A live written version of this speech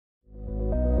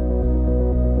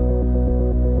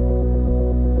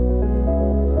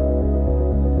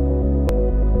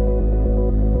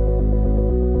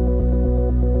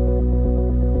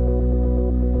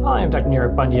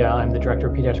Nirav Pandya. I'm the Director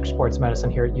of Pediatric Sports Medicine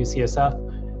here at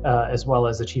UCSF, as well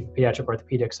as the Chief of Pediatric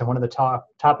Orthopedics. And one of the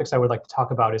topics I would like to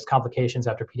talk about is complications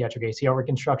after pediatric ACL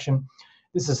reconstruction.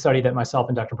 This is a study that myself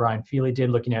and Dr. Brian Feely did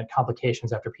looking at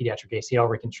complications after pediatric ACL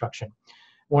reconstruction.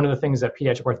 One of the things that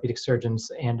pediatric orthopedic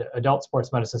surgeons and adult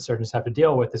sports medicine surgeons have to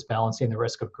deal with is balancing the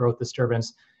risk of growth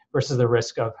disturbance versus the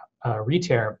risk of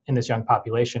re-tear in this young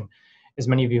population. As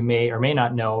many of you may or may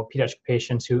not know, pediatric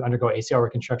patients who undergo ACL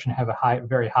reconstruction have a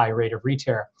very high rate of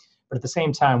re-tear. But at the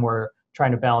same time, we're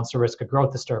trying to balance the risk of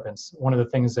growth disturbance. One of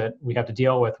the things that we have to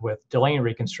deal with delaying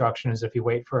reconstruction is if you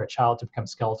wait for a child to become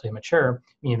skeletally mature,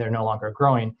 meaning they're no longer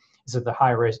growing, is at the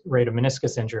high rate of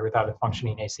meniscus injury without a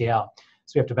functioning ACL.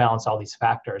 So we have to balance all these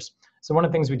factors. So one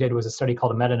of the things we did was a study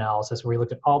called a meta-analysis where we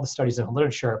looked at all the studies in the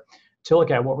literature to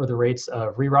look at what were the rates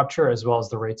of re-rupture as well as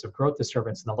the rates of growth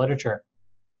disturbance in the literature.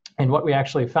 And what we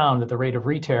actually found that the rate of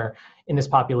re-tear in this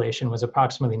population was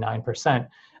approximately 9%.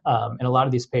 And a lot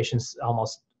of these patients,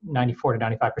 almost 94 to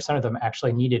 95% of them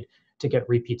actually needed to get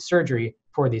repeat surgery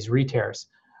for these re-tears.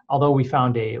 Although we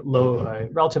found a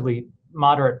relatively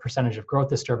moderate percentage of growth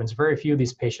disturbance, very few of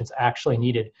these patients actually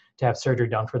needed to have surgery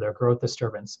done for their growth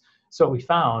disturbance. So what we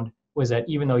found was that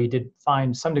even though you did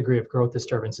find some degree of growth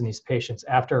disturbance in these patients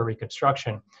after a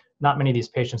reconstruction, not many of these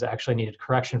patients actually needed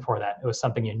correction for that. It was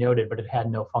something you noted, but it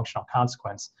had no functional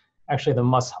consequence. Actually, the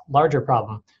much larger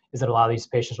problem is that a lot of these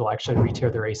patients will actually re-tear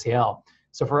their ACL.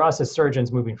 So for us as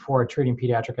surgeons moving forward treating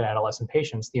pediatric and adolescent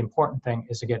patients, the important thing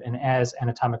is to get an as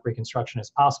anatomic reconstruction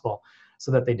as possible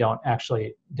so that they don't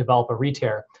actually develop a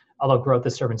re-tear. Although growth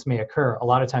disturbance may occur, a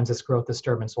lot of times this growth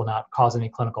disturbance will not cause any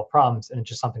clinical problems, and it's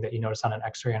just something that you notice on an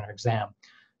x-ray and an exam.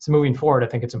 So moving forward, I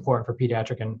think it's important for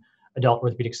pediatric and adult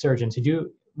orthopedic surgeons who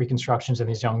do reconstructions in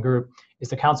this young group is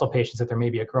to counsel patients that there may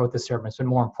be a growth disturbance, but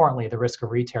more importantly, the risk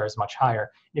of re-tear is much higher.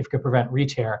 If we could prevent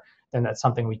re-tear, then that's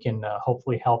something we can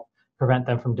hopefully help prevent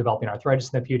them from developing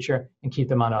arthritis in the future and keep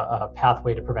them on a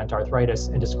pathway to prevent arthritis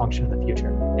and dysfunction in the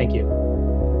future. Thank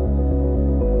you.